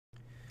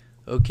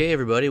Okay,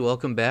 everybody,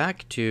 welcome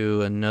back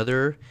to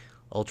another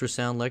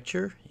ultrasound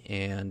lecture.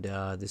 And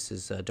this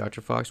is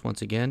Dr. Fox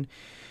once again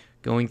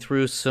going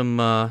through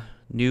some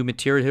new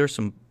material here,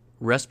 some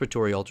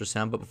respiratory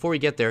ultrasound. But before we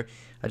get there,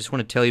 I just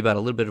want to tell you about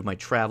a little bit of my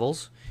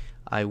travels.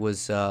 I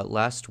was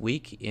last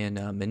week in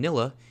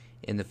Manila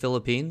in the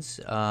Philippines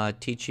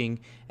teaching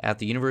at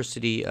the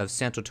University of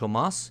Santo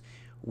Tomas,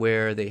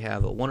 where they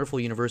have a wonderful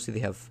university. They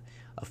have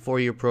a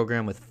 4-year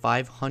program with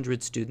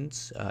 500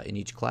 students in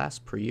each class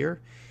per year.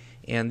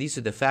 And these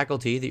are the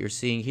faculty that you're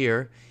seeing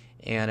here.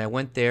 And I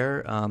went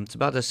there. It's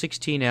about a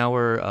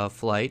 16-hour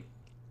flight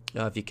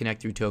if you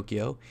connect through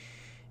Tokyo.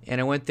 And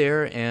I went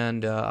there,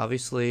 and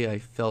obviously I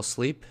fell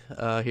asleep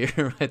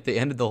here at the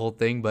end of the whole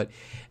thing. But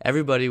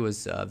everybody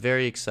was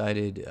very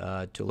excited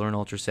to learn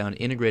ultrasound,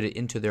 integrate it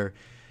into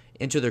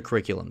their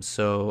curriculum.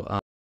 So.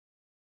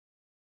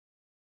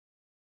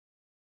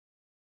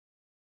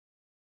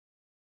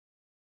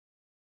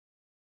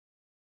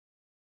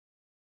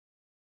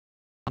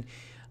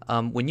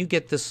 When you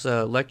get this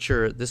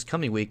lecture this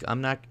coming week,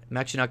 I'm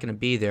actually not going to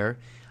be there.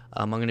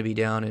 I'm going to be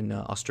down in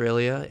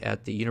Australia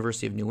at the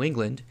University of New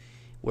England,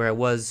 where I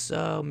was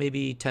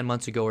maybe 10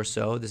 months ago or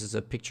so. This is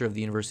a picture of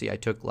the university I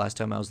took last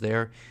time I was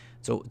there.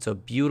 So it's a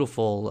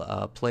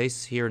beautiful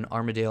place here in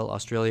Armidale,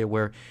 Australia,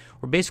 where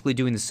we're basically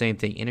doing the same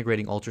thing,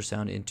 integrating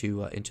ultrasound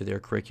into their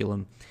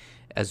curriculum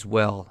as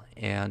well.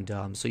 And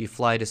so you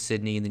fly to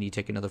Sydney, and then you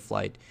take another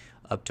flight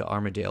up to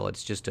Armidale.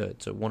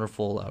 It's a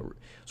wonderful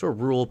sort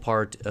of rural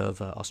part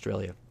of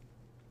Australia.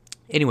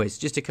 Anyways,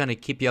 just to kind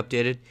of keep you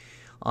updated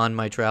on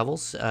my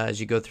travels as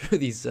you go through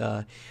these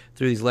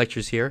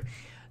lectures here.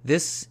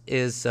 This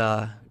is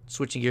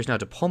switching gears now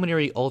to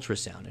pulmonary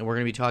ultrasound, and we're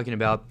going to be talking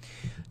about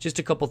just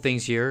a couple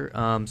things here,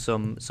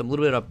 some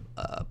little bit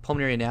of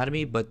pulmonary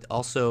anatomy, but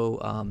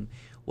also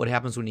what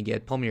happens when you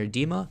get pulmonary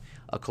edema,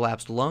 a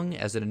collapsed lung,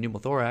 as in a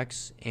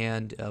pneumothorax,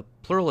 and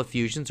pleural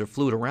effusions or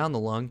fluid around the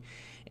lung,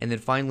 and then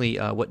finally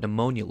what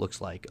pneumonia looks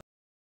like.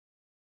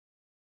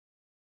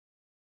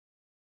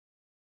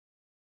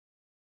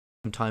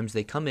 Sometimes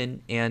they come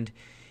in and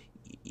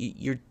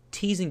you're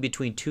teasing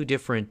between two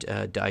different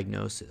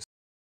diagnoses.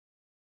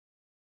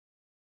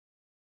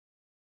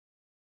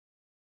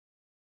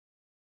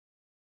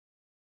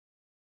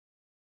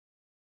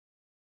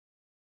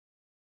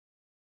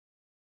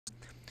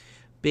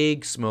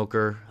 Big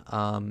smoker,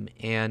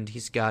 and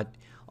he's got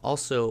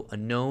also a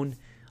known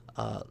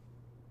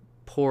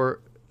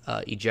poor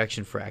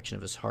ejection fraction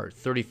of his heart.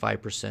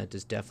 35%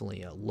 is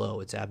definitely low.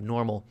 It's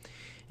abnormal.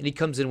 And he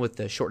comes in with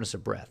the shortness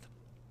of breath.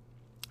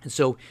 And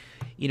so,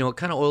 it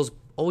kind of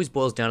always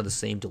boils down to the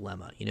same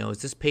dilemma.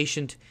 Is this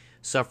patient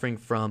suffering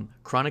from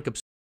chronic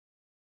obstructive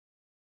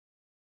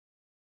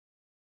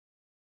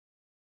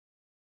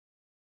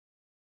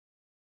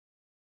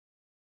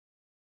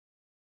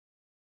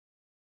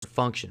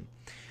function?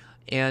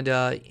 And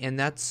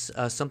that's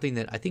something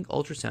that I think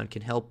ultrasound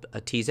can help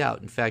tease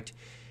out. In fact,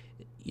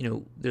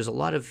 there's a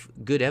lot of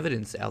good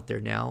evidence out there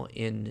now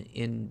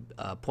in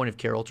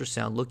point-of-care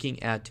ultrasound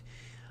looking at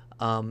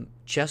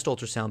chest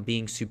ultrasound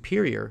being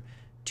superior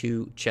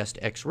to chest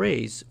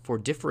x-rays for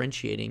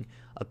differentiating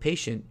a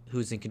patient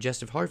who's in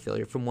congestive heart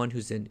failure from one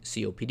who's in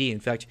COPD. In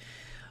fact,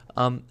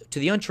 to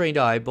the untrained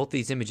eye, both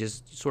these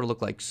images sort of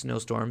look like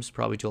snowstorms,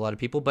 probably to a lot of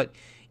people. But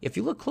if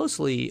you look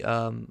closely,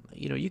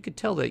 you could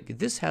tell that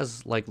this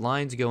has like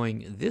lines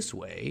going this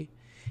way,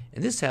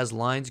 and this has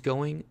lines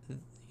going,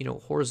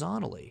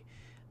 horizontally.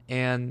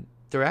 And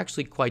they're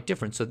actually quite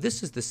different. So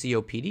this is the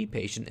COPD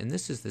patient, and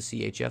this is the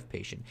CHF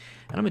patient.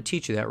 And I'm going to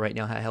teach you that right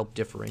now, how to help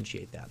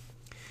differentiate that.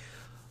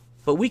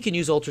 But we can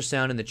use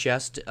ultrasound in the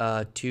chest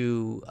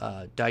to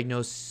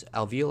diagnose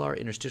alveolar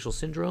interstitial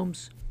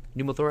syndromes,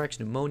 pneumothorax,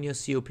 pneumonia,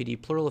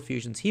 COPD, pleural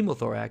effusions,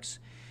 hemothorax,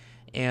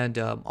 and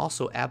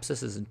also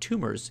abscesses and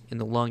tumors in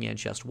the lung and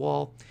chest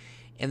wall.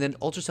 And then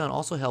ultrasound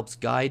also helps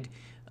guide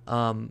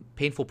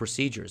painful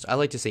procedures. I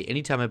like to say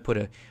anytime I put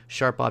a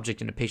sharp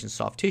object in a patient's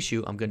soft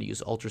tissue, I'm going to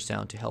use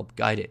ultrasound to help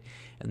guide it.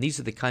 And these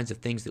are the kinds of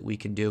things that we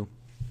can do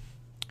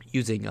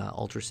using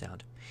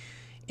ultrasound.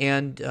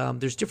 And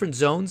there's different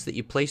zones that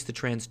you place the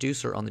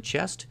transducer on the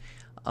chest.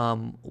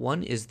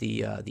 One is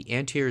the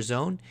anterior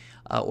zone,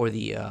 or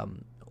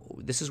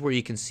this is where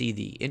you can see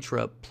the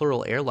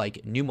intrapleural air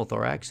like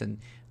pneumothorax, and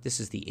this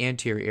is the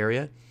anterior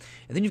area.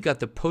 And then you've got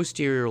the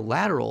posterior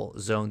lateral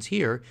zones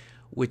here,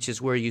 which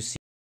is where you see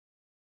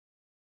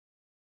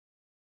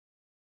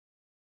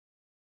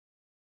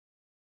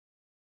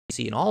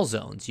in all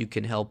zones. You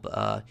can help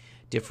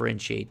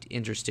differentiate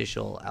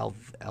interstitial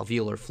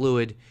alveolar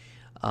fluid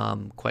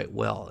quite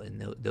well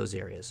in those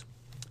areas.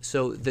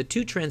 So the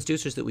two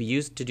transducers that we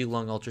use to do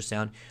lung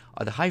ultrasound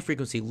are the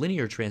high-frequency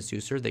linear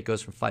transducer that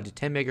goes from 5 to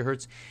 10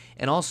 megahertz,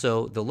 and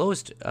also the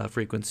lowest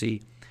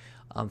frequency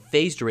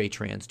phased array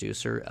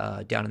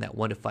transducer down in that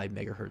 1 to 5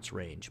 megahertz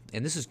range.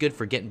 And this is good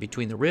for getting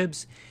between the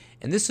ribs,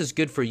 and this is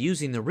good for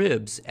using the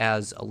ribs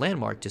as a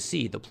landmark to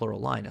see the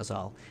pleural line, as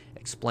I'll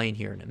explain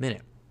here in a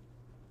minute.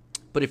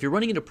 But if you're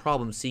running into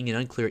problems seeing an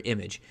unclear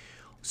image,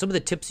 some of the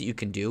tips that you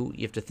can do,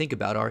 you have to think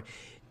about are,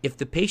 If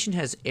the patient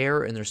has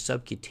air in their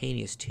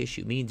subcutaneous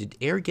tissue, meaning did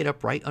air get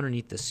up right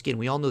underneath the skin?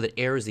 We all know that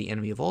air is the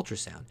enemy of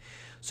ultrasound.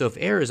 So if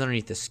air is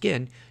underneath the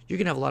skin, you're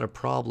going to have a lot of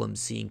problems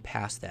seeing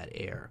past that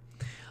air.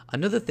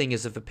 Another thing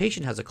is if a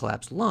patient has a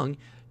collapsed lung,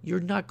 you're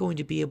not going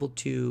to be able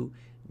to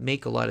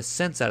make a lot of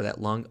sense out of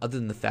that lung other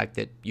than the fact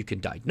that you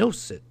can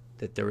diagnose it,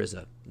 that there is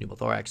a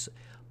pneumothorax.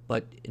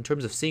 But in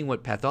terms of seeing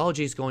what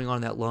pathology is going on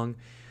in that lung,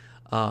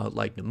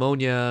 like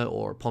pneumonia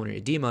or pulmonary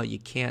edema, you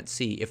can't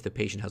see if the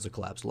patient has a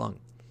collapsed lung.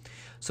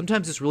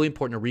 Sometimes it's really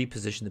important to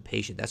reposition the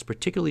patient. That's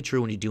particularly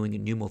true when you're doing a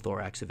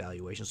pneumothorax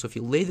evaluation. So if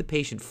you lay the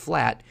patient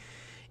flat,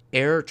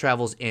 air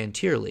travels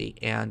anteriorly,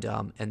 and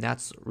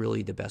that's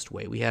really the best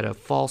way. We had a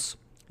false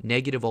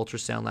negative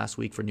ultrasound last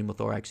week for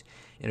pneumothorax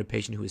in a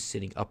patient who was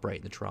sitting upright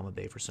in the trauma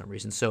bay for some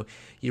reason. So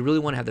you really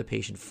want to have the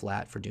patient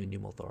flat for doing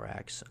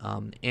pneumothorax.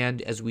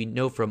 And as we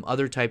know from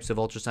other types of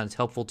ultrasound, it's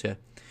helpful to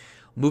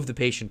move the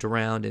patient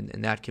around,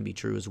 and that can be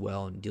true as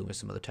well in dealing with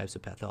some other types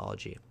of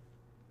pathology.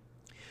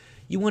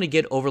 You want to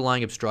get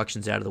overlying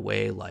obstructions out of the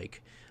way,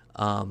 like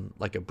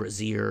a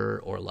brassiere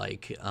or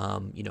like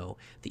the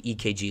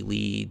EKG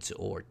leads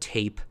or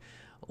tape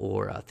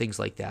or things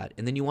like that.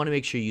 And then you want to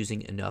make sure you're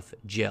using enough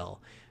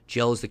gel.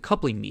 Gel is the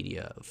coupling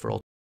media for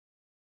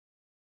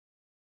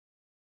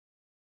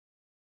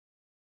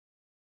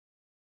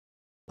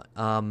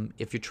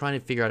if you're trying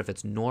to figure out if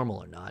it's normal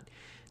or not.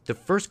 The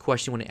first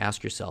question you want to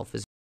ask yourself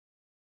is,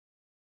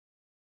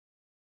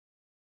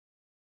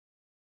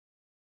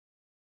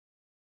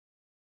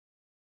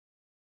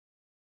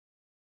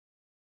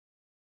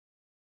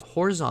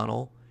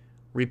 horizontal,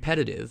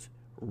 repetitive,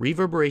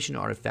 reverberation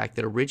artifact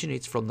that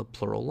originates from the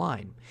pleural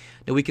line.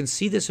 Now we can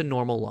see this in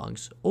normal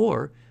lungs,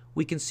 or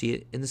we can see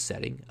it in the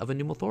setting of a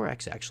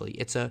pneumothorax. Actually,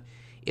 it's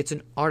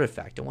an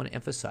artifact. I want to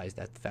emphasize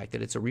that, the fact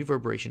that it's a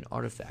reverberation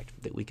artifact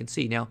that we can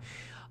see. Now,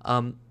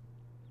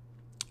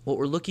 what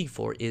we're looking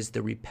for is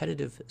the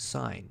repetitive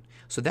sign.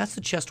 So that's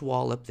the chest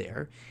wall up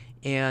there,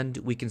 and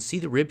we can see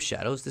the rib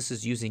shadows. This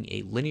is using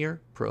a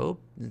linear probe.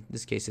 In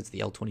this case, it's the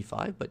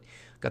L25, but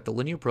got the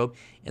linear probe.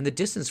 And the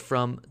distance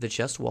from the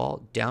chest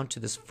wall down to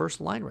this first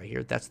line right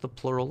here, that's the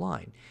pleural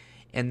line.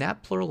 And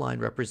that pleural line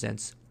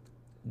represents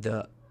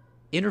the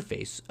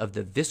interface of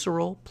the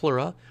visceral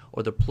pleura,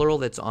 or the pleural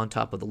that's on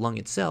top of the lung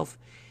itself,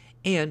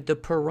 and the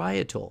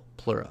parietal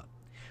pleura,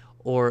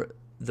 or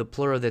the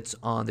pleura that's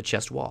on the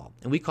chest wall.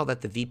 And we call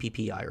that the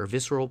VPPI, or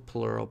visceral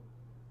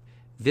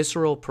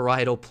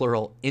parietal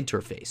pleural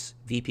interface,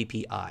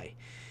 VPPI.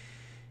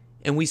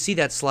 And we see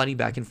that sliding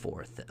back and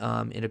forth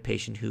in a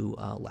patient who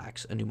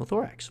lacks a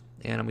pneumothorax.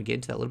 And I'm going to get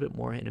into that a little bit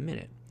more in a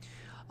minute.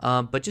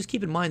 But just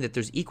keep in mind that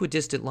there's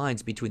equidistant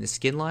lines between the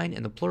skin line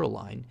and the pleural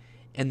line,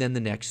 and then the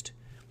next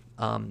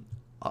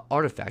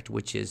artifact,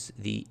 which is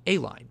the A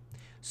line.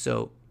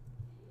 So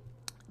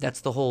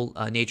that's the whole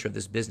nature of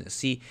this business.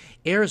 See,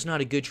 air is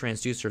not a good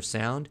transducer of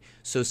sound,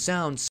 so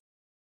sound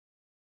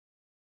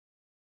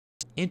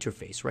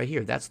interface right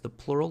here, that's the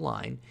pleural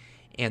line,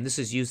 and this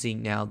is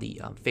using now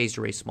the phased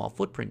array small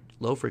footprint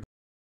low frequency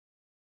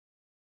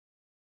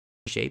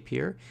shape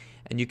here,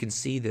 and you can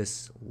see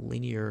this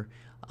linear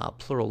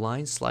pleural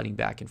line sliding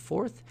back and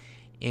forth,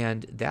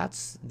 and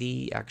that's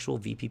the actual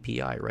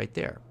VPPI right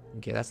there.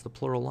 Okay, that's the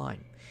pleural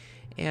line.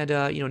 And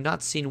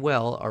not seen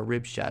well are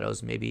rib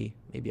shadows. Maybe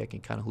I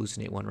can kind of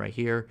hallucinate one right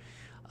here.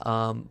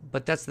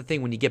 But that's the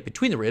thing, when you get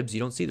between the ribs,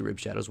 you don't see the rib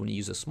shadows when you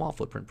use a small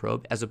footprint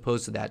probe, as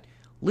opposed to that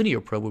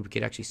linear probe where we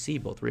could actually see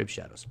both rib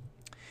shadows.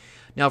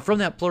 Now, from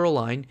that pleural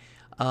line,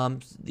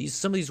 some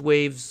of these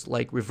waves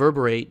like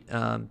reverberate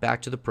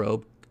back to the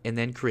probe and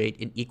then create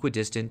an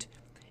equidistant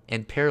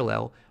and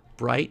parallel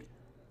bright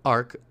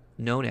arc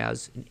known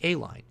as an A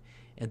line.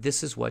 And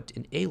this is what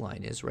an A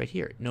line is right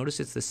here.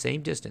 Notice it's the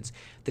same distance.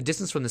 The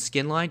distance from the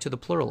skin line to the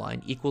pleural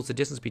line equals the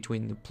distance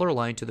between the pleural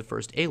line to the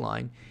first A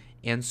line,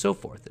 and so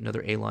forth.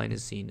 Another A line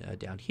is seen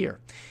down here.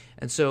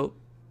 And so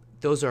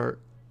those are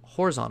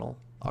horizontal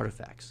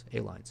artifacts, A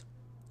lines.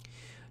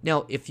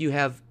 Now, if you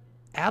have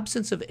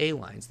absence of A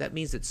lines, that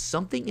means that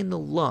something in the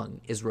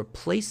lung is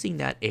replacing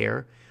that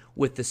air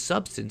with the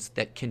substance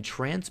that can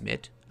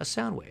transmit a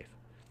sound wave.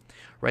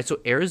 Right?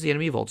 So air is the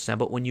enemy of ultrasound,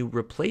 but when you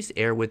replace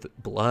air with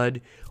blood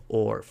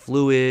or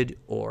fluid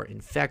or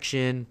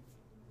infection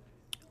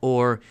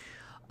or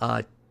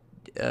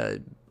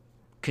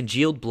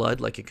congealed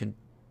blood like a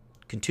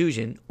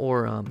contusion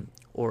or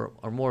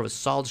more of a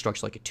solid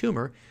structure like a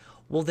tumor,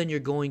 well, then you're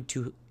going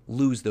to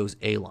lose those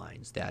A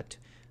lines, that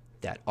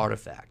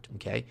artifact.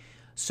 Okay?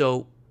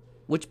 So,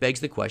 which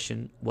begs the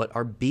question, what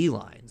are B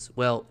lines?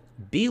 Well,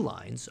 B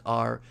lines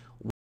are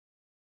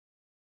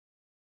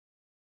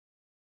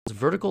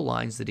vertical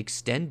lines that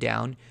extend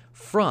down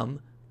from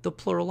the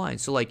pleural line.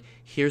 So like,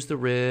 here's the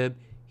rib,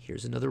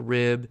 here's another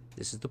rib,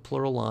 this is the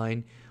pleural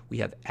line. We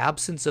have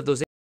absence of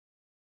those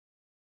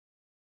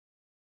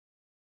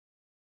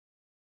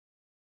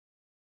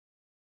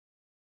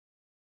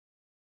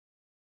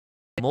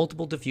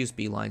multiple diffuse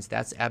B lines.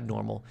 That's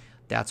abnormal.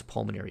 That's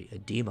pulmonary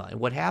edema. And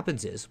what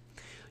happens is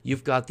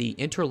you've got the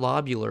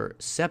interlobular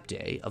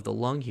septae of the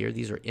lung here.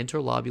 These are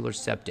interlobular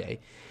septae.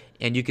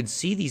 And you can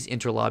see these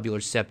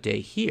interlobular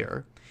septae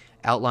here,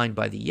 outlined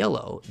by the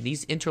yellow.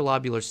 These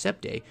interlobular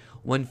septae,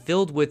 when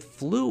filled with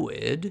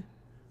fluid,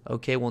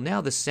 okay, well now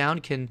the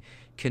sound can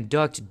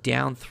conduct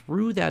down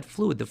through that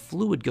fluid. The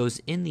fluid goes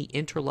in the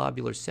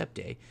interlobular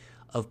septae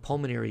of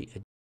pulmonary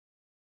edema.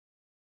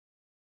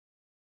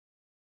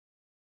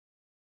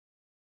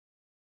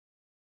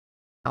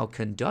 Now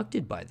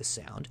conducted by the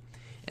sound,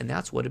 and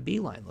that's what a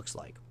beeline looks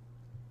like.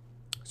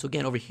 So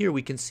again, over here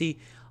we can see,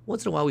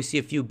 once in a while we see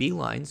a few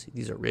beelines.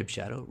 These are rib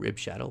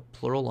shadow,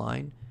 plural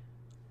line,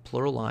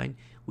 plural line.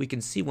 We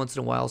can see once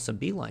in a while some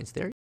beelines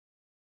there.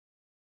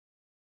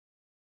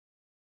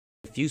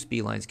 Diffuse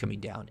beelines coming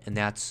down, and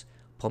that's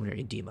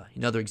pulmonary edema.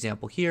 Another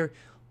example here,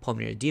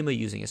 pulmonary edema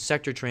using a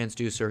sector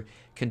transducer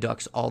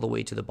conducts all the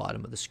way to the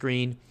bottom of the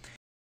screen.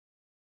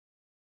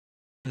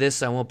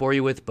 This I won't bore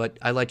you with, but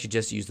I like to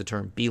just use the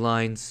term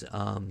beelines,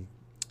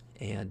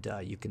 and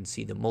you can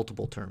see the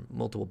multiple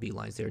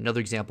beelines there. Another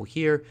example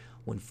here,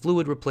 when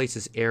fluid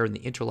replaces air in the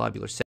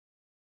interlobular septum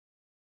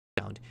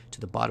down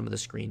to the bottom of the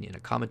screen in a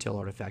common tail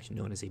artifact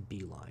known as a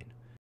beeline.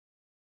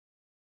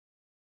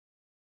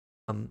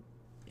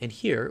 And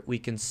here we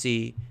can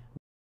see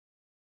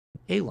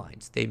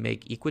A-lines. They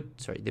make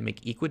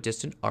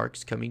equidistant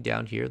arcs coming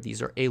down here.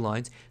 These are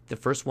A-lines. The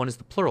first one is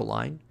the pleural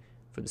line.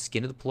 From the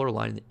skin of the pleural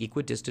line, and the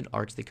equidistant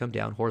arcs, they come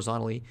down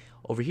horizontally.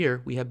 Over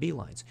here, we have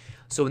B-lines.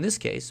 So in this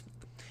case,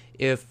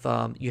 if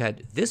you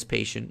had this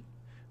patient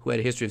who had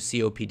a history of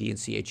COPD and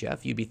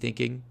CHF, you'd be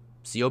thinking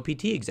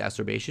COPD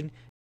exacerbation.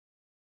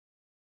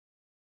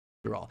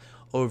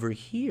 Over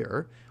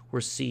here, we're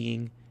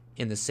seeing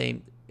in the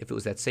same, if it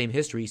was that same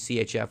history,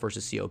 CHF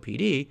versus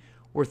COPD,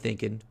 we're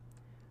thinking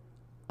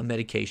a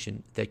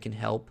medication that can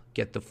help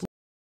get the fluid.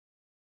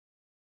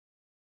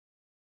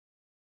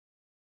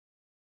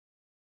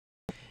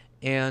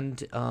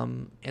 And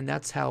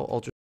that's how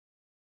ultrasound.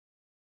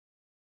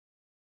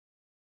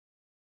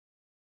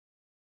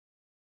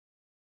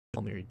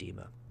 Pulmonary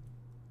edema.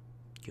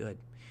 Good.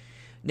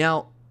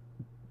 Now,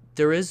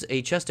 there is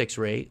a chest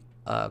X-ray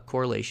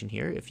correlation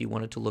here if you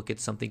wanted to look at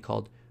something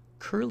called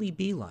curly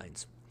B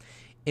lines.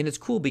 And it's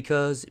cool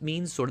because it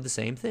means sort of the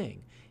same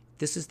thing.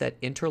 This is that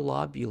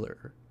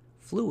interlobular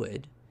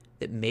fluid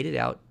that made it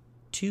out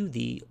to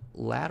the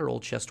lateral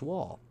chest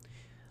wall.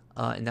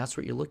 And that's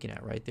what you're looking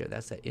at right there.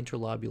 That's that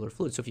interlobular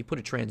fluid. So if you put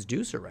a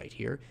transducer right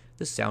here,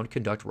 the sound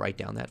conduct right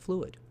down that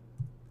fluid.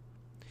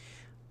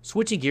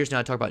 Switching gears now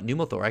to talk about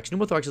pneumothorax.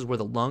 Pneumothorax is where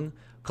the lung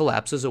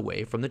collapses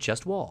away from the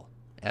chest wall,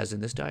 as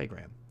in this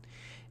diagram.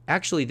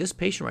 Actually, this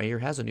patient right here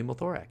has a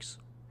pneumothorax.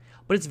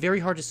 But it's very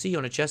hard to see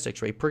on a chest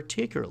x-ray,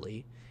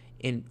 particularly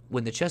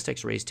when the chest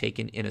x-ray is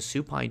taken in a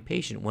supine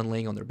patient, one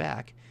laying on their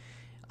back,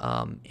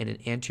 in an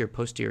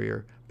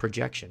anterior-posterior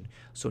projection.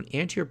 So an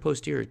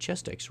anterior-posterior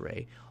chest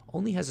x-ray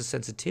only has a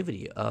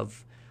sensitivity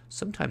of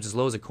sometimes as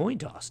low as a coin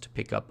toss to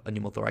pick up a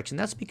pneumothorax. And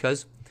that's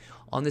because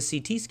on the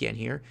CT scan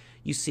here,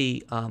 you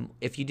see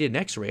if you did an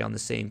x-ray on the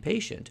same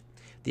patient,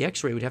 the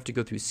x-ray would have to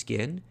go through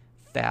skin,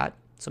 fat,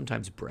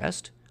 sometimes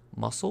breast,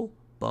 muscle,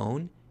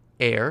 bone,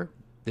 air.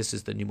 This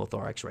is the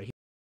pneumothorax right here.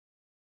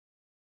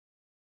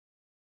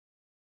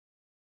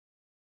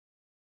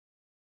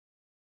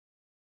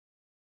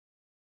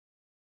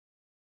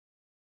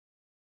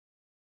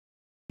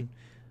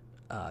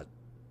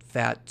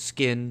 Fat,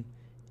 skin,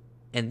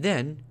 and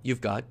then you've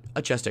got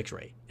a chest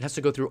x-ray. It has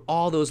to go through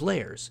all those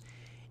layers.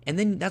 And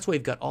then that's why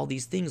you've got all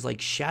these things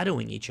like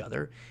shadowing each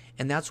other,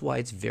 and that's why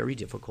it's very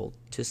difficult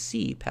to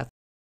see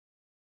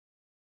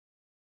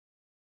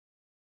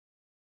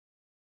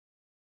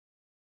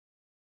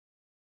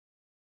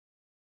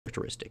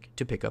characteristic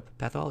to pick up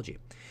pathology.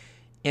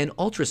 And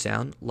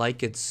ultrasound,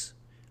 like its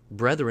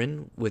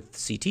brethren with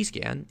CT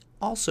scan,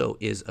 also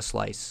is a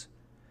slice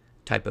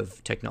type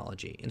of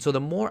technology. And so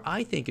the more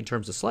I think in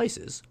terms of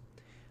slices,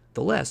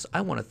 the less I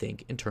want to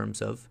think in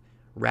terms of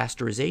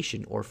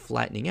rasterization or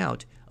flattening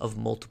out of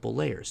multiple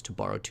layers, to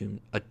borrow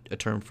a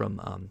term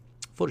from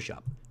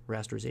Photoshop,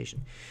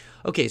 rasterization.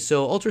 Okay,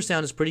 so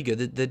ultrasound is pretty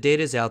good. The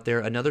data is out there.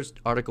 Another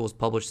article was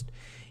published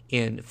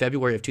in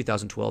February of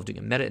 2012 doing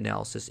a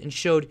meta-analysis and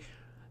showed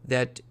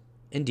that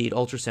indeed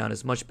ultrasound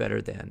is much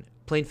better than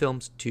plain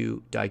films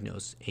to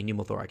diagnose a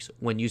pneumothorax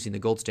when using the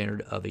gold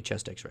standard of a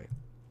chest x-ray.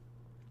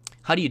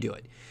 How do you do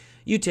it?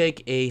 You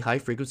take a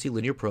high-frequency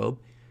linear probe.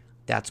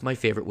 That's my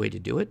favorite way to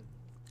do it.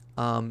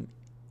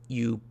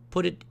 You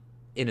put it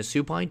in a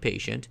supine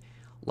patient,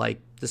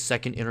 like the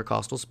second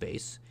intercostal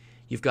space.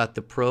 You've got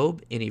the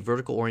probe in a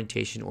vertical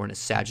orientation or in a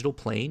sagittal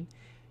plane.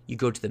 You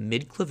go to the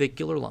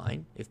midclavicular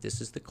line. If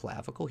this is the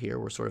clavicle here,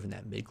 we're sort of in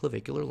that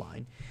midclavicular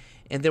line.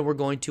 And then we're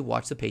going to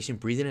watch the patient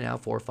breathe in and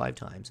out 4 or 5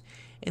 times.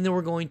 And then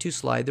we're going to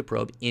slide the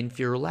probe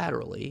inferior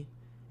laterally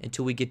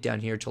until we get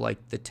down here to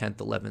like the 10th,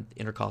 11th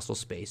intercostal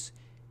space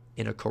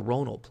in a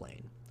coronal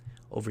plane.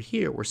 Over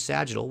here, we're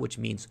sagittal, which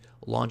means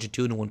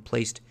longitudinal when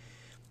placed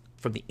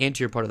from the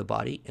anterior part of the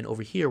body. And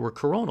over here, we're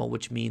coronal,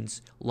 which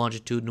means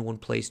longitudinal when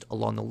placed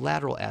along the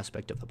lateral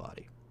aspect of the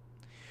body.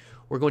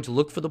 We're going to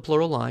look for the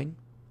pleural line.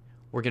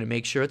 We're going to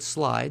make sure it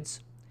slides.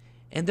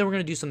 And then we're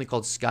going to do something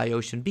called sky,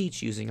 ocean,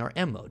 beach using our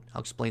M mode.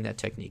 I'll explain that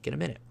technique in a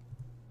minute.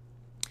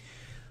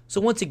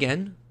 So once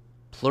again,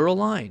 pleural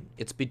line.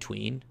 It's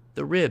between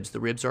the ribs. The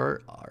ribs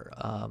are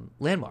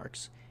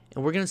landmarks.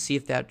 And we're going to see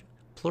if that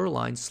pleural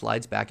line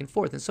slides back and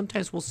forth. And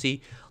sometimes we'll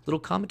see little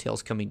comet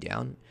tails coming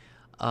down,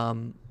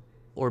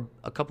 or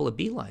a couple of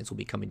B-lines will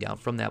be coming down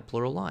from that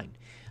pleural line.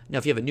 Now,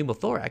 if you have a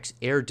pneumothorax,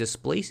 air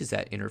displaces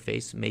that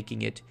interface,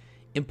 making it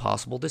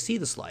impossible to see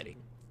the sliding.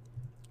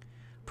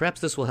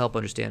 Perhaps this will help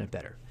understand it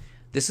better.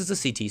 This is a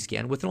CT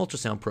scan with an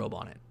ultrasound probe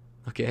on it.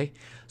 Okay,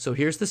 so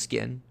here's the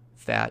skin,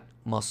 fat,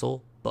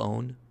 muscle,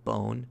 bone,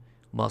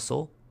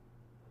 muscle,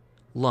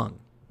 lung.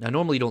 Now,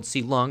 normally you don't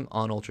see lung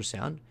on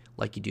ultrasound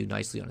like you do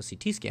nicely on a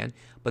CT scan,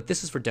 but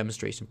this is for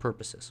demonstration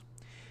purposes.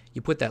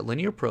 You put that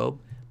linear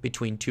probe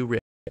between two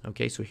ribs.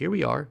 Okay, so here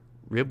we are,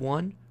 rib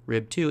 1,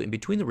 rib 2, and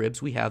between the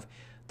ribs we have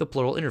the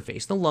pleural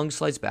interface. The lung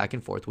slides back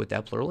and forth with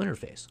that pleural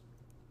interface.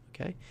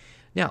 Okay,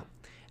 now,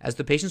 as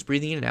the patient's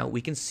breathing in and out,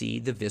 we can see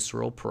the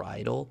visceral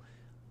parietal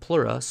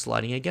pleura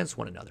sliding against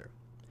one another.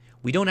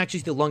 We don't actually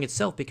see the lung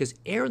itself because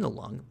air in the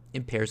lung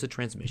impairs the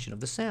transmission of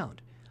the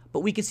sound. But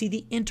we can see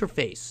the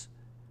interface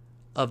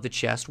of the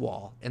chest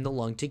wall and the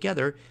lung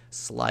together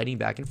sliding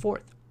back and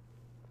forth.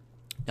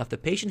 Now, if the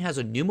patient has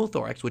a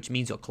pneumothorax, which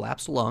means a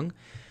collapsed lung,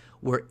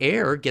 where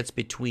air gets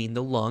between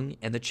the lung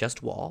and the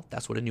chest wall,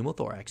 that's what a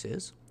pneumothorax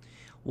is.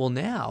 Well,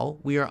 now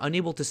we are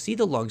unable to see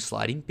the lung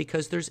sliding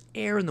because there's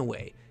air in the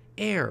way.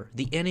 Air,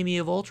 the enemy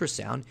of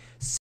ultrasound.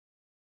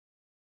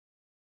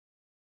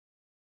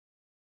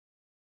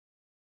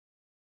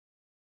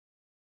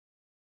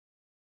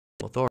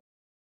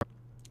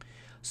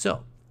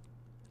 So,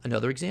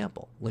 another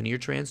example, linear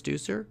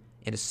transducer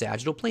and a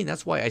sagittal plane.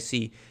 That's why I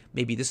see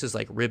maybe this is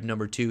like rib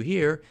number 2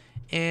 here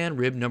and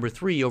rib number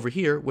 3 over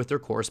here with their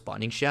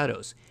corresponding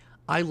shadows.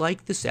 I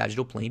like the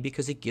sagittal plane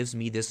because it gives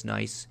me this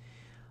nice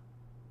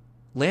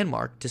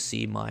landmark to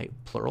see my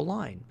pleural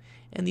line.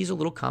 And these are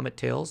little comet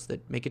tails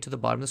that make it to the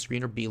bottom of the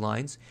screen, or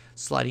B-lines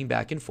sliding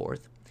back and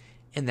forth.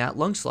 And that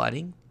lung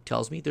sliding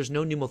tells me there's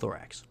no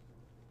pneumothorax.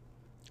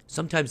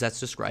 Sometimes that's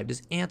described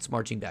as ants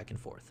marching back and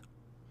forth.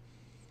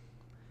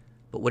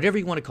 But whatever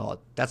you want to call it,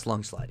 that's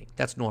lung sliding.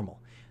 That's normal.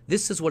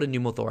 This is what a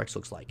pneumothorax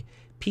looks like.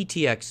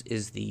 PTX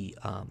is the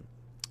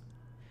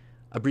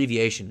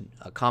abbreviation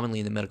commonly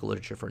in the medical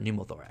literature for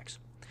pneumothorax.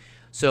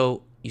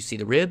 So you see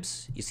the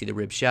ribs, you see the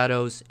rib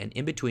shadows, and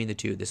in between the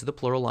two, this is the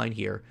pleural line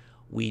here,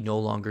 we no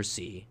longer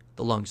see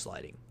the lung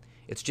sliding.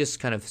 It's just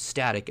kind of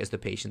static as the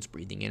patient's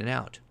breathing in and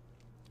out.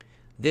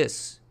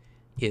 This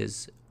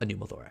is a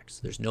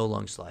pneumothorax. There's no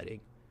lung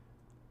sliding.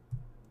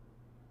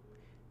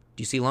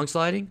 Do you see lung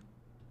sliding?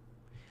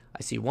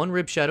 I see one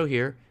rib shadow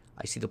here,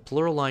 I see the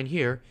pleural line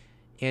here,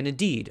 and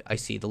indeed, I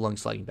see the lung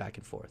sliding back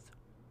and forth.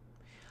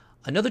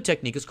 Another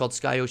technique is called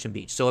sky, ocean,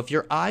 beach. So if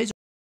your eyes,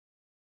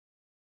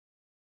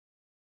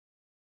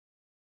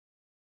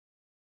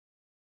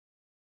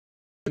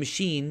 the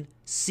machine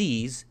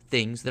sees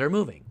things that are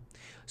moving.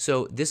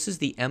 So this is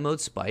the M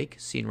mode spike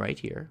seen right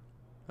here.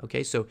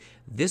 Okay, so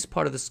this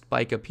part of the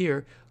spike up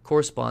here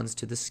corresponds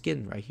to the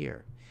skin right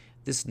here.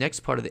 This next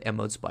part of the M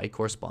mode spike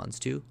corresponds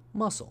to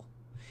muscle.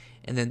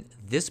 And then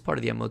this part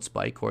of the M mode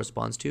spike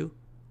corresponds to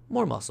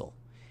more muscle.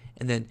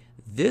 And then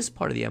this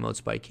part of the M mode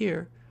spike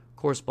here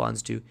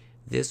corresponds to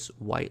this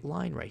white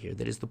line right here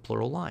that is the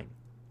pleural line.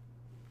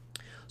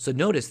 So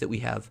notice that we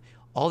have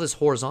all this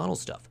horizontal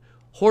stuff.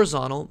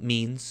 Horizontal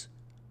means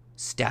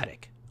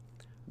static.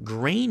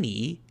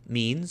 Grainy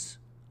means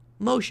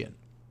motion.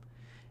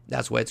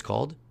 That's why it's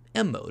called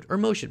M mode or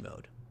motion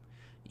mode.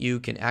 You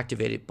can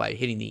activate it by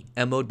hitting the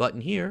M mode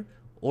button here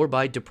or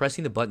by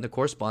depressing the button that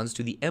corresponds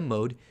to the M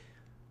mode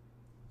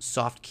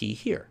soft key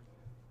here.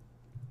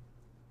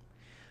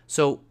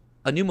 So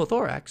a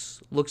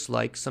pneumothorax looks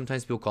like,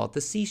 sometimes people call it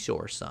the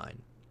seashore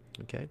sign.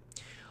 Okay,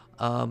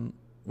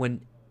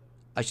 when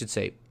I should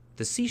say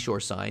the seashore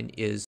sign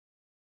is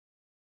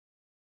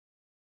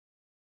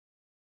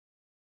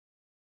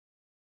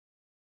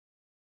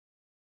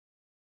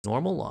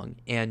normal lung,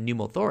 and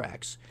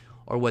pneumothorax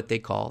or what they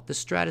call the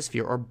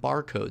stratosphere or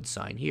barcode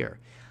sign here.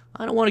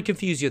 I don't want to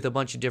confuse you with a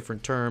bunch of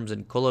different terms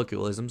and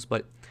colloquialisms,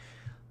 but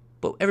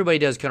everybody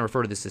does kind of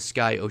refer to this as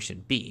sky,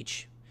 ocean,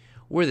 beach.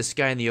 Where the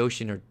sky and the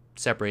ocean are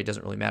separated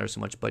doesn't really matter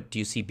so much, but do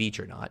you see beach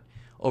or not?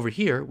 Over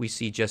here, we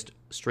see just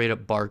straight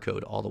up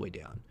barcode all the way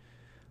down.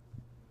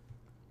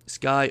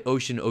 Sky,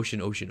 ocean,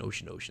 ocean, ocean,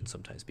 ocean, ocean,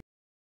 sometimes beach.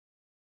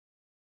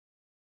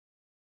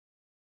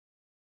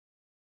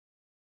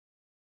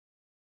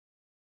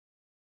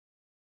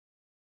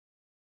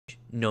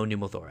 No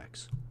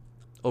pneumothorax.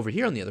 Over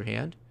here, on the other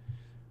hand,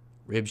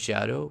 rib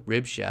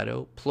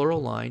shadow,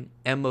 pleural line,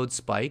 M mode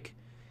spike,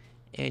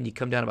 and you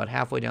come down about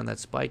halfway down that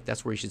spike.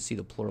 That's where you should see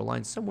the pleural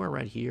line, somewhere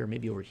around here,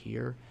 maybe over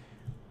here.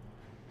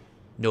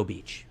 No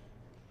beach.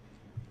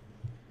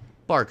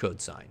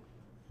 Barcode sign.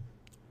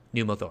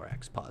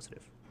 Pneumothorax,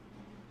 positive.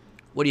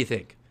 What do you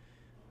think?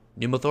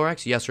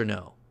 Pneumothorax, yes or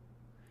no?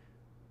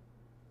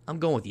 I'm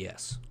going with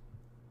yes.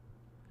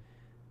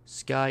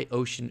 Sky,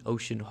 ocean,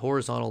 ocean,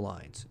 horizontal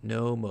lines,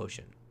 no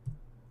motion.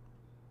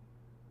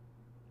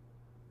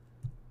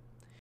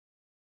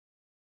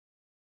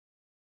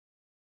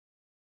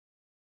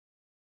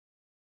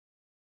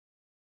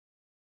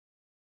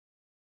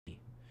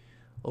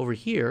 over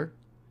here,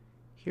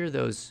 here's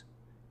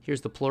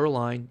the pleural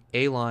line,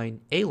 A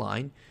line, A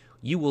line.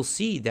 You will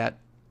see that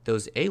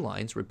those A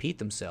lines repeat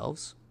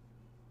themselves,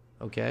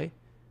 okay,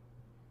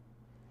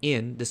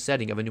 in the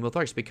setting of a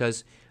pneumothorax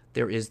because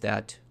there is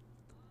that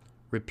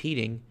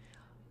repeating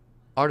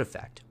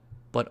artifact.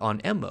 But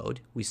on M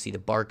mode, we see the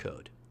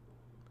barcode.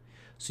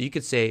 So you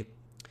could say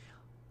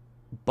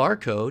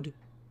barcode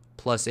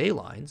plus A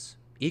lines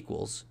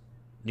equals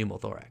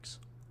pneumothorax,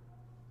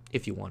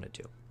 if you wanted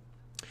to.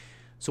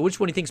 So which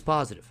one do you think is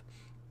positive?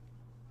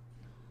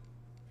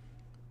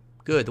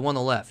 Good, the one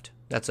on the left.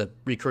 That's a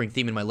recurring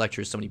theme in my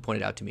lectures. Somebody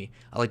pointed out to me.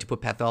 I like to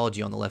put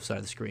pathology on the left side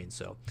of the screen.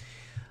 So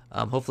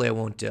hopefully I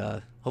won't.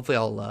 Hopefully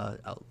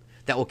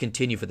that will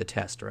continue for the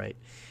test, right?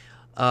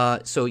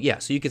 So yeah,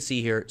 so you can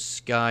see here: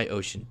 sky,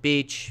 ocean,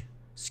 beach,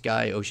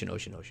 sky, ocean,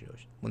 ocean, ocean,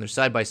 ocean. When they're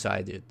side by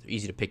side, they're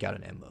easy to pick out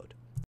in M mode.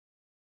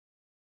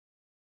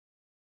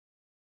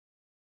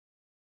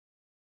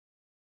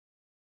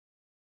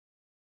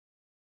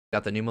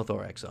 Got the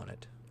pneumothorax on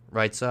it.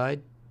 Right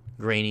side,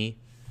 grainy,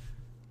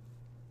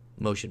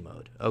 motion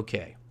mode.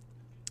 Okay.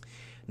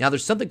 Now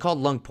there's something called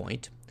lung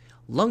point.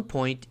 Lung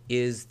point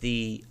is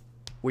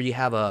where you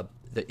have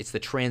it's the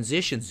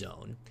transition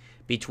zone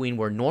between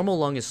where normal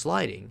lung is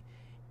sliding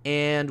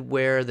and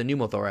where the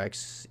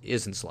pneumothorax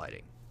isn't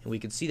sliding. And we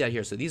can see that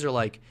here. So these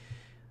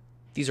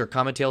are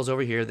comet tails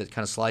over here that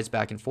kind of slides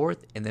back and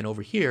forth, and then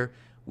over here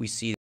we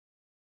see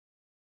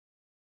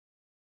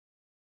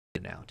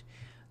out.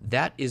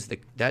 That's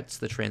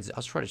the transit.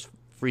 I'll try to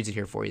freeze it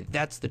here for you.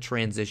 That's the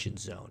transition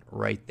zone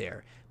right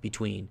there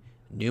between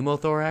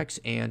pneumothorax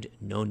and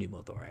no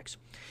pneumothorax.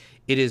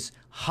 It is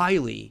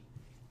highly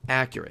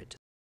accurate.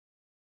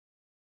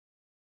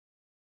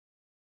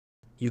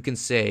 You can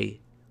say,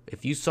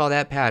 if you saw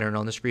that pattern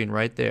on the screen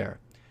right there,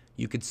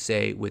 you could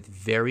say with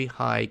very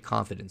high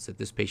confidence that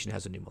this patient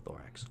has a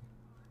pneumothorax.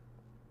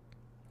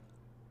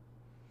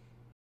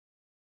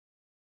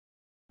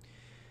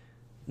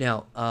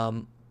 Now,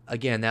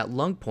 again, that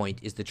lung point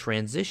is the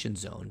transition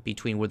zone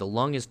between where the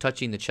lung is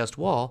touching the chest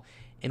wall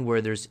and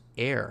where there's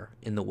air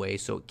in the way,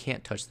 so it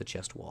can't touch the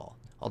chest wall.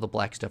 All the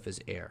black stuff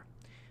is air.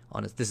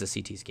 This is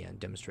a CT scan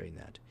demonstrating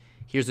that.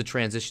 Here's the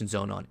transition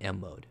zone on M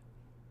mode.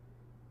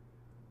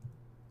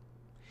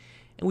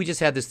 And we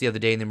just had this the other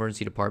day in the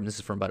emergency department. This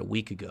is from about a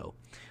week ago.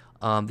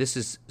 This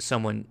is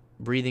someone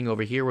breathing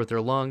over here with their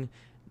lung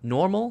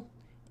normal,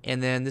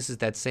 and then this is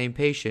that same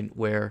patient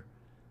where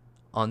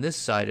on this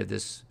side of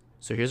this,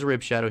 so here's a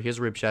rib shadow, here's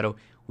a rib shadow.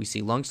 We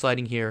see lung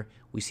sliding here.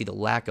 We see the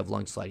lack of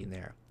lung sliding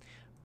there.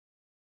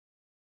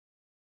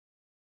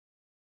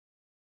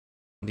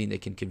 Something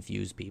that can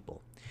confuse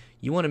people.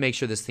 You want to make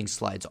sure this thing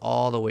slides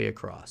all the way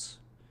across.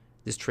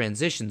 This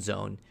transition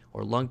zone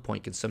or lung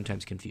point can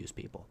sometimes confuse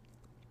people.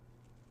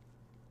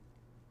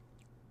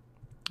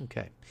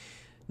 Okay.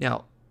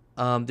 Now,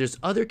 there's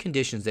other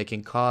conditions that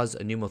can cause a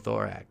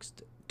pneumothorax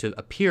to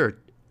appear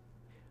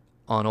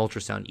on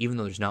ultrasound, even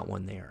though there's not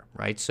one there,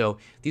 right? So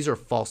these are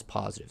false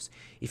positives.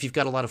 If you've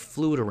got a lot of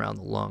fluid around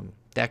the lung,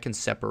 that can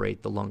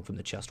separate the lung from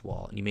the chest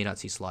wall, and you may not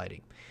see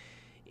sliding.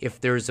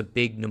 If there's a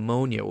big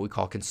pneumonia, what we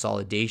call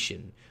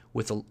consolidation,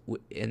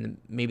 and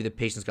maybe the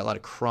patient's got a lot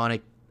of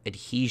chronic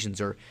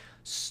adhesions or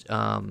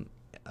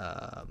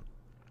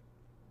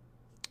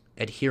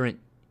adherent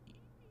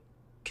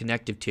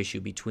connective tissue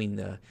between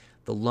the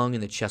lung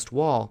and the chest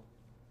wall,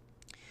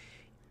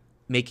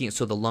 making it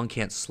so the lung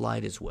can't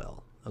slide as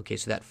well. Okay,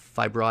 so that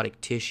fibrotic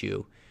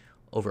tissue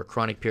over a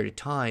chronic period of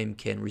time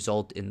can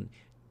result in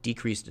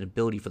decreased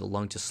ability for the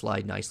lung to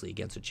slide nicely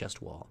against the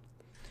chest wall.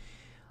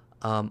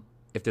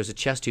 If there's a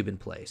chest tube in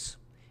place,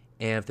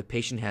 and if the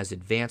patient has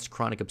advanced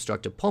chronic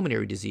obstructive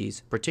pulmonary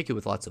disease, particularly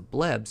with lots of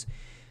blebs,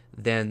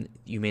 then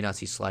you may not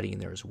see sliding in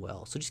there as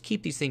well. So just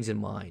keep these things in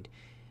mind.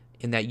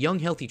 In that young,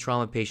 healthy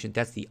trauma patient,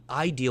 that's the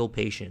ideal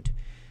patient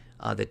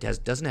that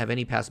doesn't have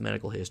any past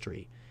medical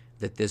history,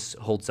 that this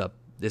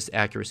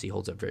accuracy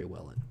holds up very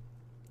well in.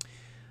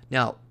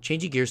 Now,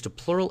 changing gears to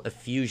pleural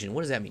effusion.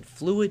 What does that mean?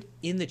 Fluid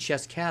in the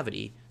chest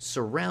cavity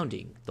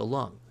surrounding the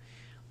lung.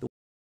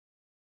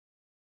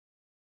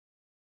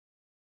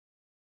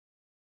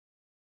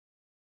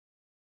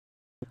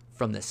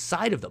 From the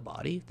side of the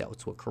body,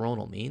 that's what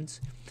coronal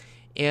means.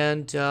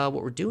 And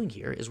what we're doing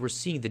here is we're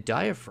seeing the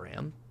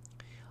diaphragm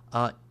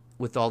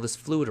with all this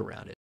fluid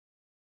around it.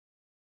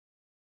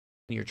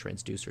 Your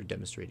transducer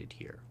demonstrated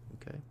here,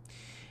 okay?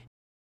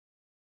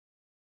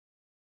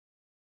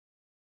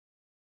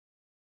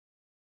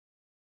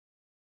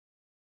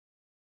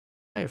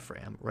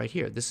 Diaphragm right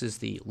here. This is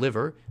the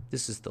liver,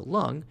 this is the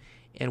lung,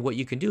 and what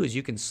you can do is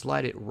you can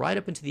slide it right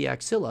up into the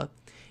axilla,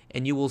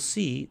 and you will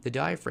see the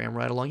diaphragm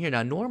right along here.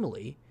 Now,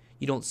 normally,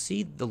 you don't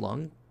see the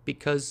lung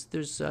because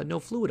there's no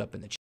fluid up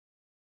in the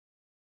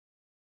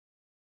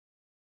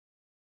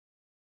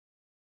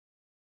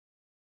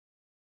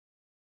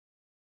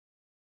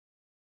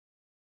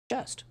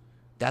chest.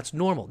 That's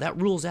normal.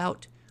 That rules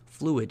out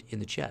fluid in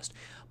the chest.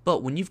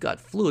 But when you've got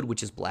fluid,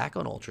 which is black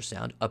on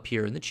ultrasound, up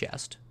here in the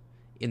chest,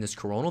 in this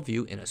coronal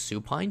view in a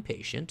supine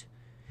patient,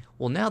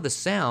 well, now the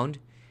sound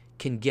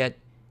can get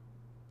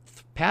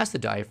past the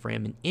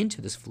diaphragm and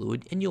into this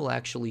fluid, and you'll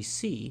actually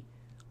see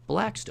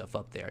black stuff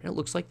up there, and it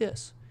looks like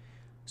this.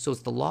 So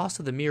it's the loss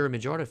of the mirror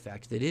image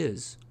artifact that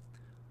is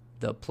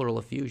the pleural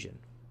effusion.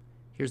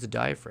 Here's the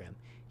diaphragm.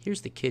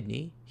 Here's the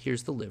kidney.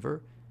 Here's the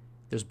liver.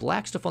 There's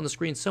black stuff on the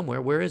screen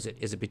somewhere. Where is it?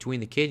 Is it between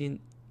the kidney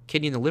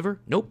and the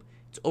liver? Nope.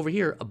 It's over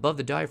here above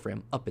the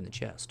diaphragm up in the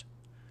chest.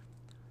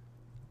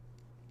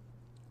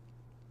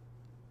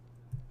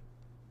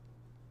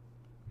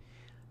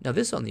 Now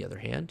this, on the other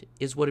hand,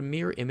 is what a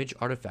mirror image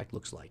artifact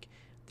looks like.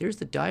 There's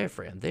the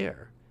diaphragm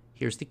there.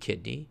 Here's the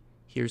kidney.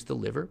 Here's the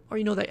liver. Or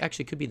you know, that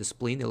actually could be the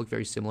spleen. They look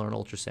very similar on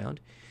ultrasound.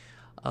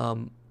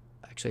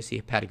 Actually, I see a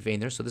hepatic vein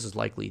there, so this is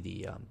likely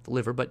the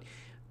liver. But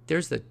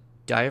there's the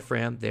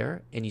diaphragm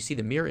there, and you see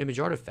the mirror image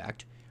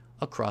artifact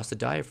across the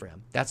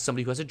diaphragm. That's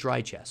somebody who has a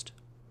dry chest.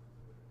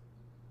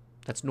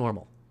 That's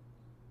normal.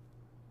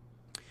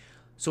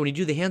 So when you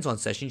do the hands-on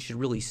session, you should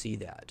really see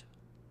that.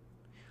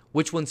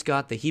 Which one's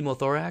got the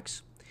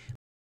hemothorax?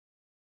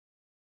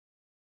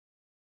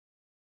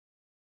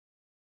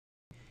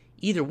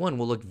 Either one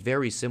will look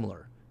very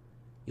similar.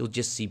 You'll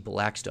just see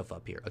black stuff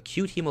up here.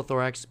 Acute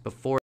hemothorax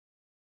before,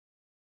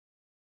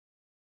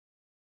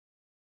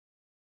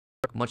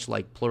 much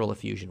like pleural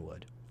effusion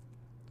would.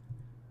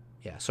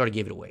 Yeah, sort of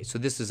gave it away. So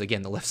this is,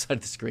 again, the left side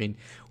of the screen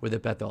where the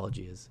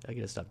pathology is. I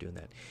gotta stop doing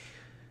that.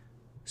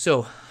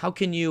 So how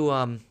can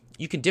you,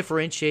 you can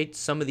differentiate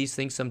some of these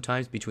things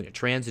sometimes between a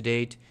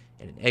transudate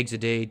and an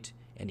exudate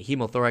and a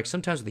hemothorax.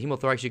 Sometimes with the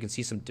hemothorax you can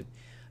see some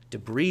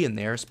debris in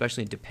there,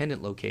 especially in a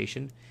dependent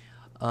location.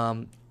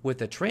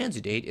 With a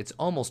transudate, it's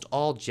almost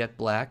all jet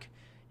black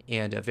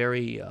and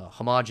very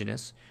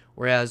homogeneous,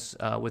 whereas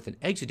with an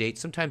exudate,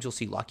 sometimes you'll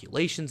see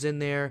loculations in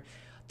there.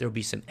 There'll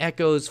be some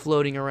echoes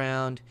floating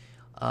around,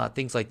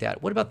 things like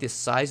that. What about the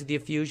size of the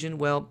effusion?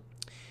 Well,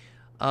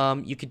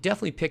 you could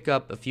definitely pick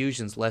up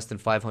effusions less than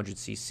 500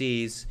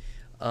 cc's,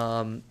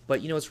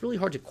 but you know, it's really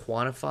hard to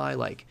quantify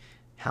like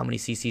how many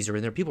cc's are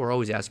in there. People are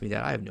always asking me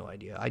that. I have no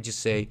idea. I just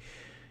say,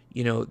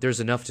 you know, there's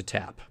enough to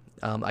tap.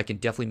 I can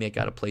definitely make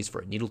out a place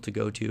for a needle to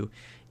go to,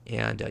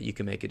 and you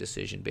can make a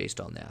decision based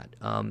on that.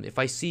 If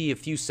I see a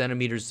few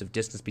centimeters of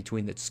distance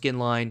between the skin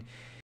line,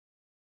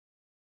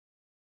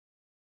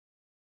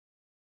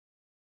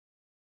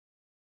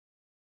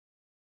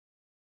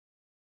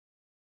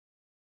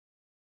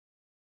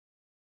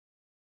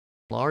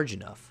 large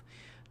enough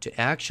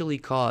to actually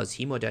cause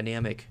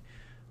hemodynamic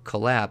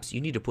collapse,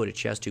 you need to put a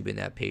chest tube in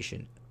that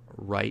patient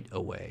right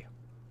away.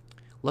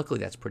 Luckily,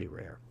 that's pretty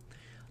rare.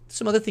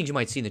 Some other things you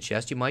might see in the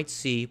chest, you might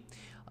see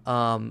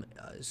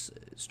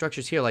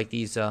structures here like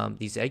these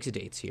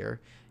exudates here.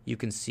 You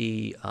can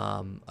see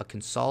a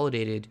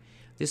consolidated,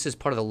 this is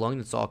part of the lung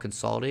that's all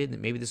consolidated,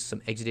 and maybe this is some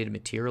exudated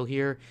material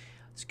here.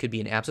 This could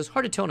be an abscess.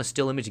 Hard to tell in a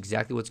still image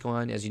exactly what's going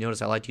on. As you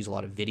notice, I like to use a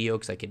lot of video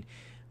because I can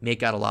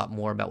make out a lot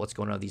more about what's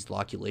going on with these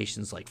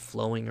loculations, like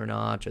flowing or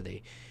not, or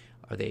they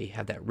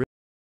have that rip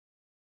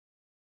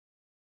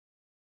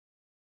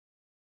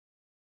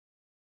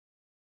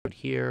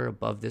here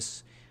above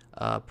this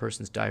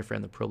person's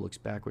diaphragm. The probe looks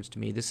backwards to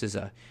me. This is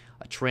a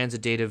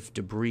transudative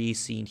debris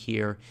seen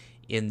here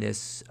in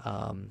this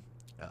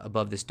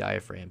above this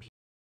diaphragm.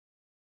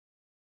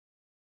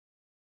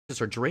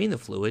 Or drain the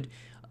fluid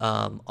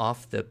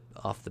off the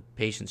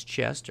patient's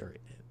chest or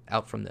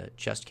out from the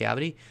chest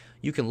cavity.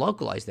 You can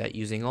localize that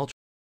using ultrasound.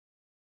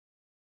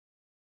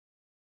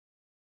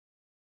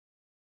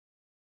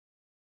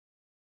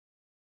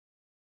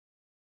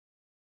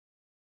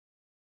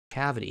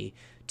 Cavity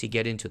to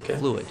get into the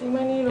fluid.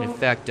 And in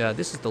fact,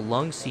 this is the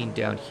lung seen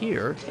down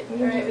here,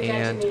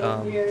 and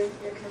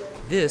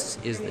this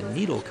is the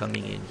needle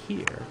coming in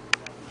here,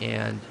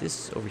 and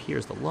this over here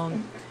is the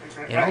lung,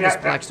 and all this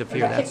black stuff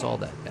here, that's all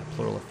that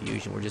pleural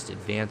effusion. We're just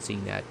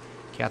advancing that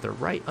catheter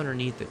right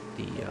underneath the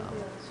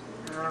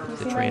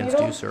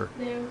transducer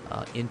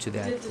into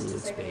that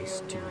fluid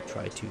space to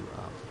try to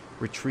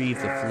retrieve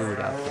the fluid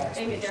out from this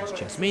patient's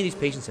chest. Many of these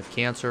patients have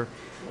cancer,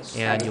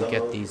 and you'll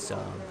get these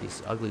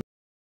ugly.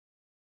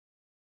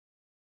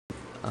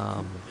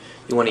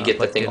 You want to get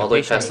the thing all the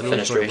way past the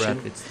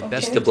fenestration.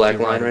 It's the black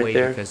line right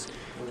there. You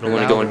don't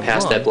want to go in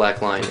past that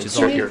black line and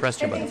insert your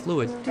pressure by the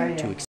fluid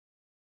to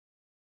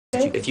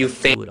if you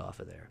faint fluid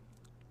off of there.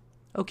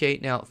 Okay,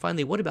 now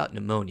finally, what about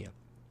pneumonia?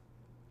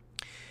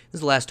 This is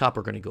the last topic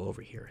we're going to go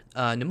over here.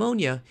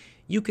 Pneumonia,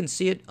 you can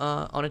see it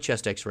on a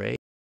chest X-ray.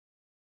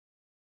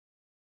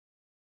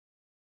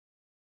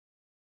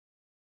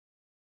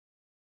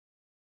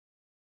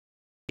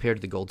 Compared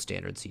to the gold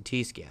standard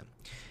CT scan.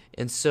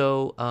 And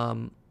so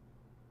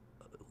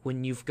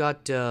when you've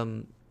got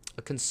a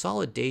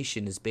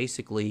consolidation is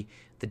basically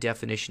the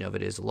definition of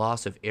it is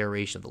loss of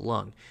aeration of the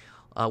lung.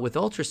 With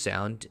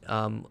ultrasound,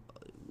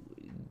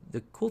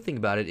 the cool thing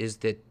about it is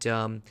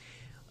that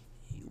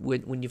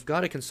when you've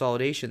got a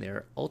consolidation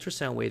there,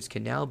 ultrasound waves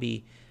can now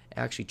be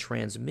actually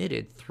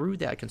transmitted through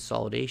that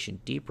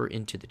consolidation deeper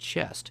into the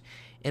chest.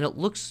 And it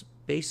looks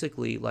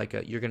basically like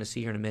you're going to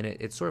see here in a minute,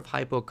 it's sort of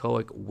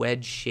hypoechoic,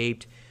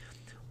 wedge-shaped,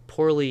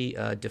 poorly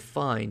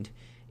defined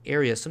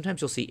area.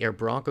 Sometimes you'll see air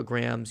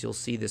bronchograms. You'll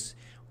see this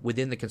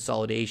within the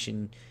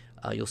consolidation.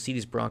 you'll see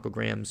these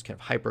bronchograms kind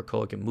of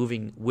hyperechoic and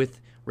moving with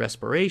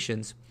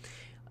respirations.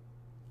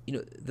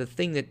 The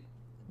thing that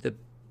the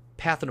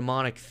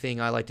pathognomonic thing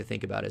I like to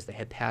think about is the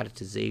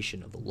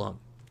hepatitization of the lung.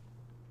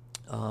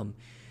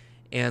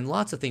 And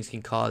lots of things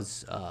can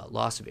cause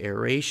loss of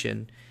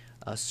aeration.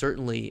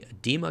 Certainly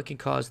edema can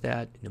cause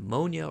that,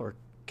 pneumonia or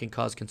can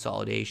cause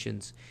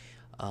consolidations,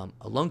 a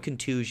lung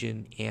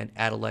contusion, and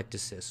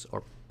atelectasis,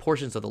 or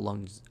portions of the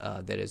lungs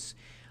that is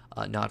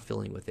not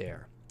filling with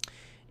air.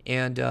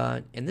 And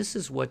this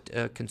is what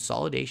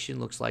consolidation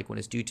looks like when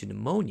it's due to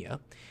pneumonia.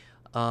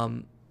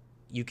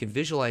 You can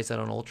visualize that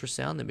on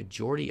ultrasound the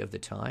majority of the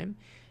time,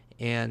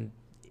 and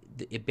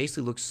it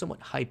basically looks somewhat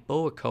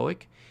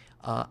hypoechoic.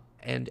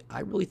 And I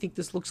really think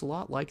this looks a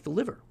lot like the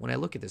liver. When I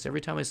look at this,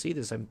 every time I see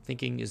this, I'm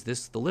thinking, is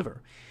this the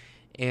liver?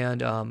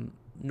 And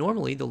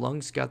normally the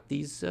lungs got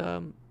these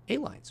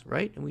A-lines,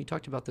 right? And we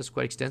talked about this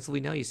quite extensively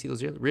now. You see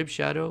those here, rib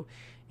shadow,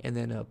 and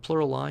then a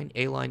pleural line,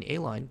 A-line,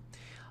 A-line.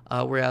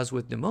 Whereas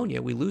with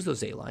pneumonia, we lose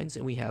those A-lines,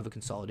 and we have a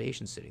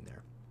consolidation sitting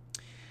there.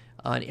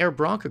 An air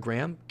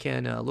bronchogram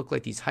can look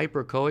like these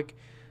hyperechoic,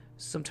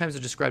 sometimes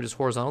they're described as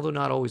horizontal, though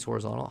not always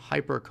horizontal,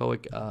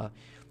 hyperechoic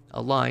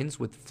lines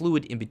with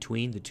fluid in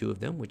between the two of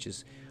them, which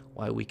is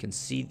why we can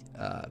see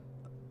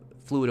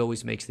fluid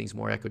always makes things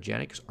more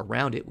echogenic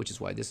around it, which is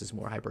why this is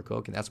more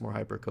hyperechoic and that's more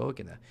hyperechoic,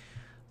 and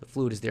the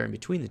fluid is there in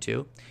between the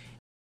two.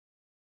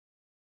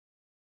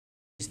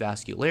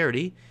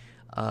 Vascularity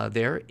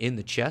there in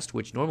the chest,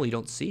 which normally you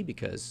don't see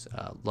because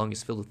lung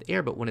is filled with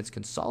air, but when it's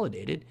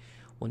consolidated,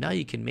 well, now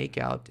you can make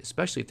out,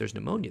 especially if there's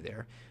pneumonia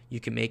there, you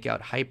can make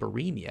out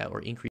hyperemia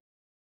or increased.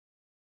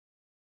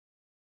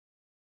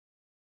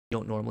 You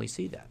don't normally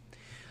see that.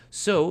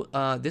 So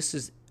this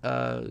is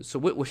so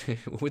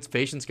which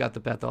patient's got the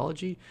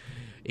pathology?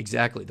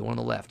 Exactly, the one on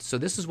the left. So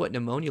this is what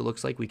pneumonia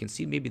looks like. We can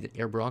see maybe the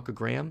air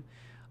bronchogram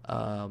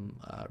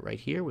right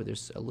here, where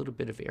there's a little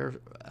bit of air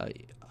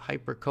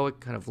hyperechoic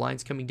kind of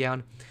lines coming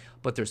down,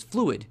 but there's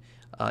fluid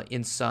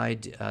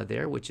inside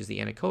there, which is the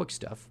anechoic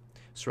stuff,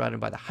 surrounded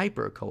by the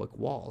hyperechoic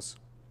walls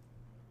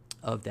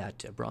of that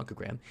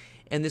bronchogram.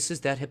 And this is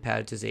that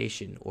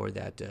hepatitization or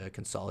that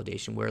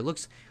consolidation where it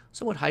looks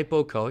somewhat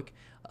hypoechoic,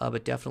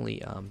 but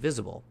definitely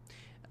visible,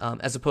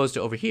 as opposed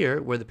to over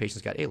here where the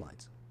patient's got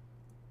A-lines.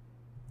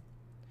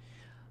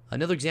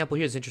 Another example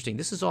here is interesting.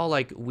 This is all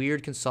like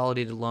weird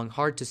consolidated lung,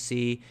 hard to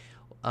see.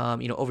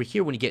 Over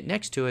here when you get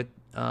next to it,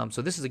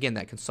 so this is again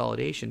that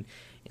consolidation,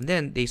 and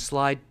then they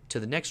slide to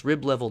the next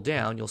rib level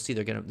down. You'll see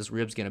this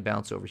rib's gonna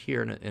bounce over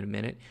here in a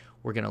minute.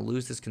 We're gonna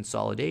lose this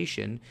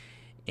consolidation,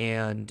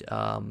 and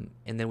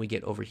then we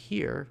get over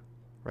here,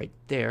 right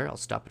there. I'll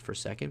stop it for a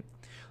second.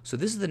 So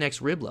this is the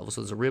next rib level.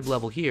 So there's a rib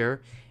level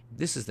here.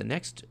 This is the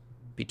next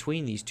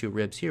between these two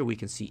ribs here. We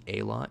can see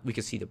A-line. We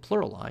can see the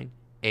pleural line,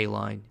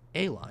 A-line,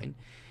 A-line.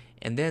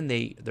 And then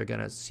they're going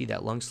to see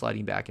that lung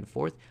sliding back and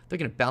forth. They're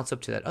going to bounce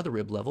up to that other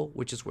rib level,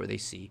 which is where they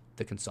see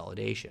the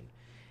consolidation.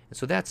 And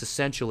so that's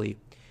essentially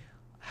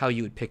how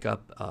you would pick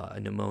up a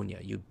pneumonia.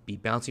 You'd be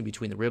bouncing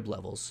between the rib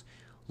levels,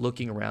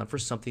 looking around for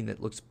something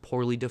that looks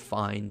poorly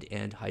defined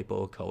and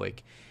hypoechoic,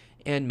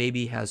 and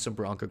maybe has some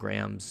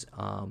bronchograms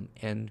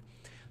and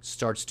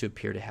starts to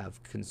appear to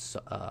have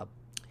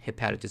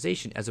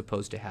hepatitization as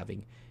opposed to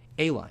having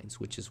A-lines,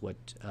 which is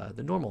what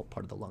the normal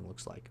part of the lung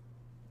looks like.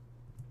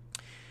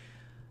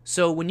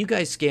 So when you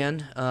guys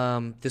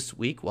scan this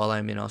week while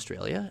I'm in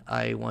Australia,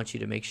 I want you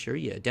to make sure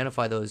you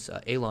identify those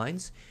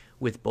A-lines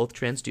with both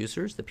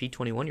transducers, the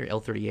P21, your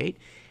L38,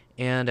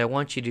 and I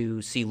want you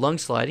to see lung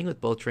sliding with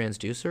both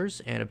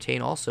transducers and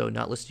obtain also,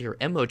 not listed here,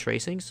 MO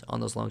tracings on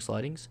those lung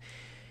slidings.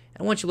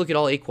 I want you to look at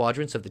all 8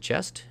 quadrants of the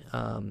chest,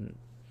 and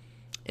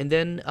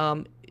then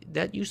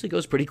that usually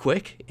goes pretty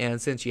quick,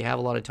 and since you have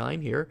a lot of time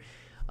here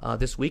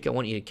this week, I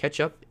want you to catch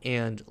up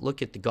and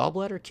look at the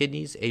gallbladder,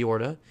 kidneys,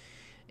 aorta,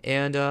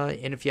 and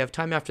if you have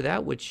time after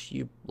that, which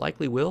you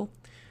likely will,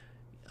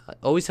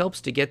 always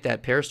helps to get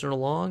that peristernal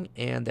lung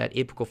and that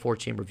apical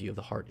 4-chamber view of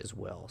the heart as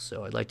well.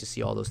 So I'd like to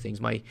see all those things.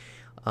 My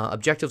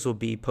objectives will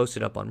be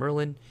posted up on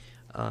Merlin,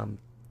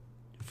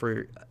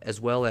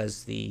 as well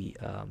as the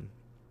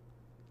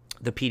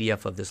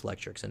PDF of this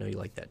lecture, because I know you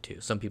like that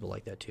too. Some people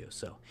like that too.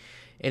 So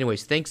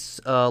anyways, thanks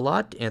a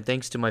lot, and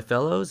thanks to my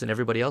fellows and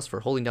everybody else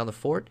for holding down the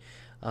fort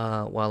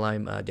while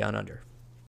I'm down under.